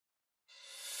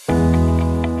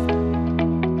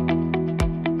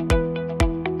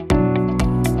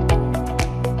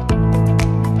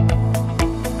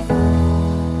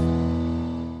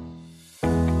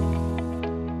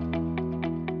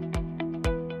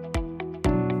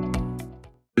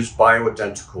Use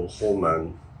bioidentical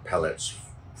hormone pellets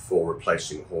for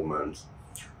replacing hormones.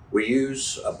 We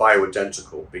use a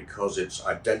bioidentical because it's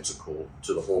identical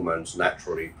to the hormones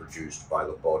naturally produced by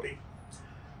the body,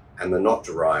 and they're not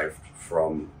derived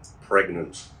from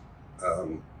pregnant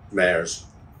mares'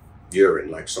 urine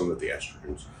like some of the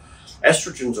estrogens.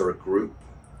 Estrogens are a group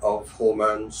of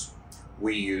hormones.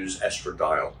 We use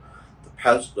estradiol.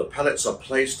 The pellets are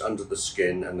placed under the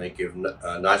skin and they give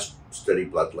nice steady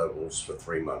blood levels for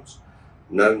 3 months.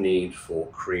 No need for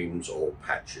creams or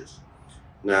patches.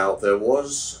 Now, there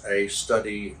was a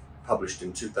study published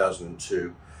in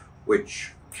 2002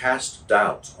 which cast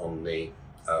doubt on the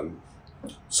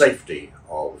safety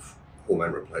of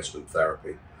hormone replacement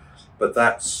therapy, but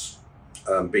that's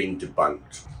been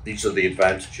debunked. These are the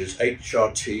advantages.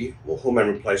 HRT, or hormone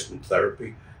replacement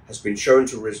therapy, has been shown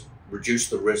to reduce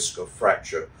the risk of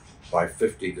fracture by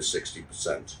 50 to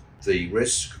 60%. The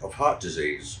risk of heart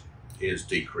disease is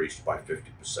decreased by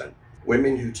 50%.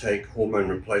 Women who take hormone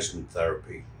replacement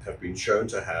therapy have been shown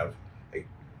to have a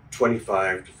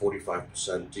 25 to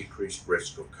 45% decreased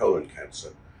risk of colon cancer,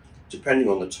 depending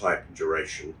on the type and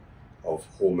duration of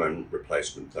hormone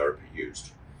replacement therapy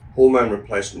used. Hormone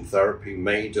replacement therapy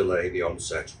may delay the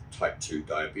onset of type 2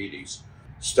 diabetes.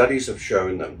 Studies have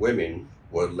shown that women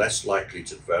were less likely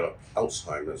to develop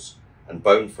Alzheimer's and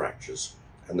bone fractures,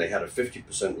 and they had a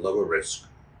 50% lower risk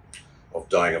of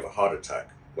dying of a heart attack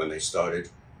when they started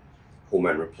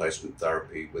hormone replacement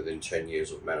therapy within 10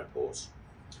 years of menopause.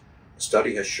 A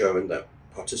study has shown that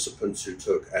participants who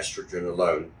took estrogen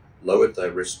alone lowered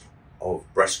their risk of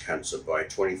breast cancer by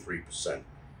 23%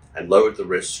 and lowered the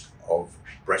risk of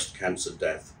breast cancer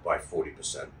death by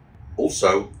 40%.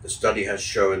 Also, the study has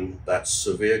shown that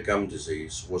severe gum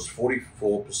disease was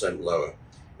 44% lower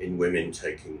in women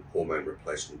taking hormone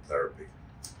replacement therapy.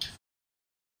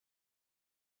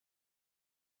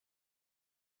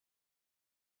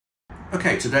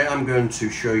 Okay, today I'm going to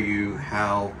show you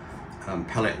how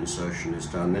pellet insertion is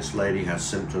done. This lady has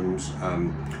symptoms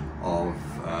of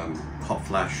hot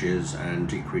flashes and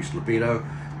decreased libido,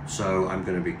 so I'm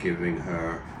going to be giving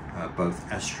her both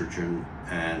estrogen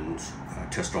and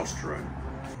testosterone.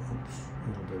 Oops,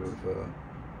 a little bit of,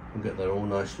 we'll get that all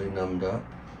nicely numbed up.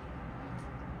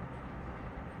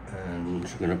 And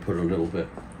I'm going to put a little bit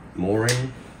more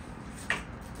in.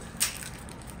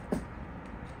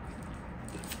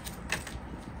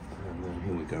 And then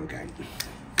here we go again. Just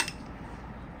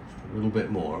a little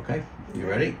bit more, okay? You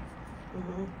ready?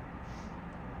 Mm-hmm.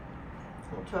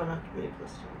 I'll try not to move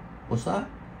this time. What's that?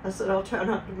 I said I'll try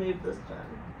not to move this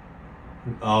time.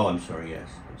 Oh, I'm sorry, yes,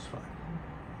 that's fine.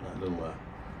 That little,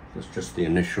 that's just the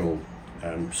initial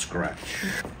scratch.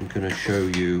 I'm going to show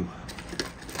you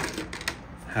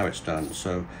how it's done.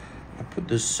 So I put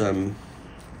this, I'm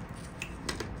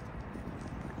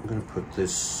going to put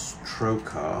this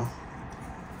trocar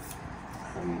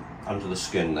under the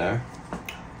skin there.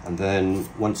 And then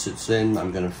once it's in,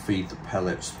 I'm going to feed the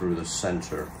pellets through the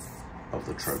center of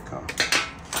the trocar.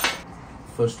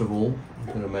 First of all, I'm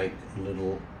going to make a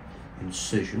little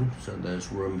incision so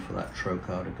there's room for that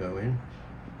trocar to go in.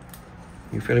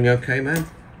 You feeling okay, ma'am?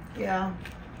 Yeah.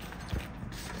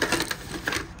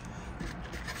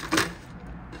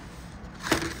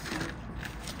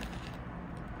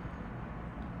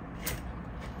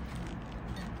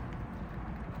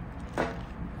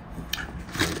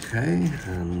 Okay,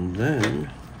 and then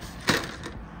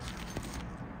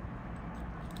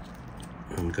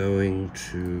I'm going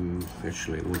to,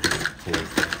 actually we'll just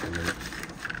pause that for a minute.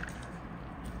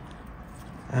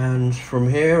 And from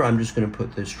here I'm just going to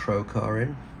put this trocar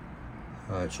in.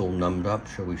 It's all numbed up,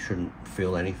 so we shouldn't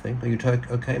feel anything. Are you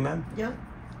okay, ma'am? Yeah.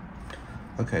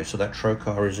 Okay, so that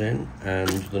trocar is in, and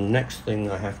the next thing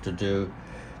I have to do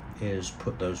is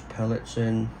put those pellets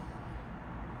in.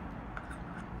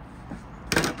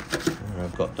 And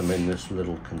I've got them in this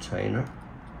little container.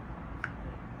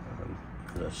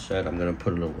 As I said, I'm going to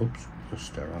put a little, oops, it's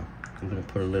sterile. I'm going to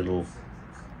put a little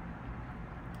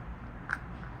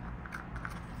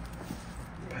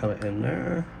pellet in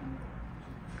there.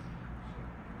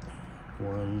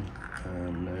 One,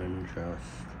 and then just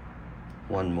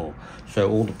one more. So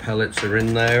all the pellets are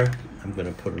in there. I'm going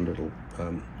to put a little,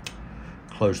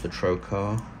 close the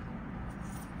trocar.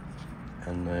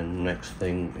 And then next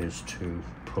thing is to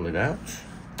pull it out.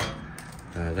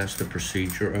 That's the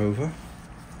procedure over.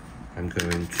 I'm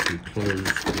going to close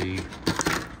the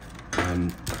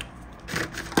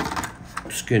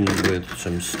skin with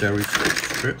some steri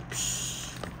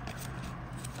strips.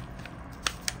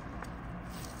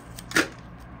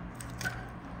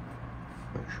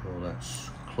 Make sure that's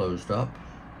closed up.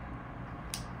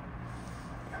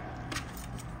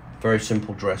 Very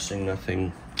simple dressing,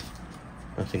 nothing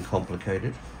Nothing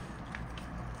complicated.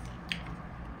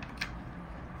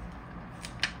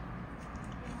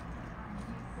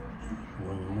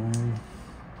 One more.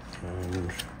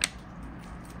 And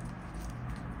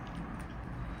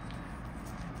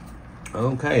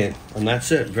okay, and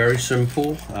that's it. Very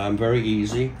simple, very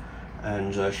easy,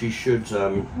 and she should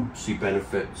see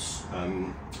benefits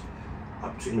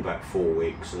up to in about 4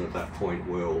 weeks, and at that point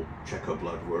we'll check her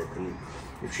blood work, and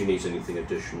if she needs anything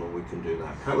additional we can do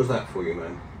that. How was that for you,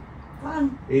 ma'am?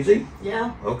 Fun. Easy?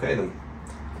 Yeah. Okay then.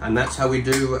 And that's how we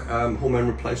do hormone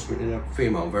replacement in a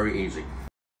female, very easy.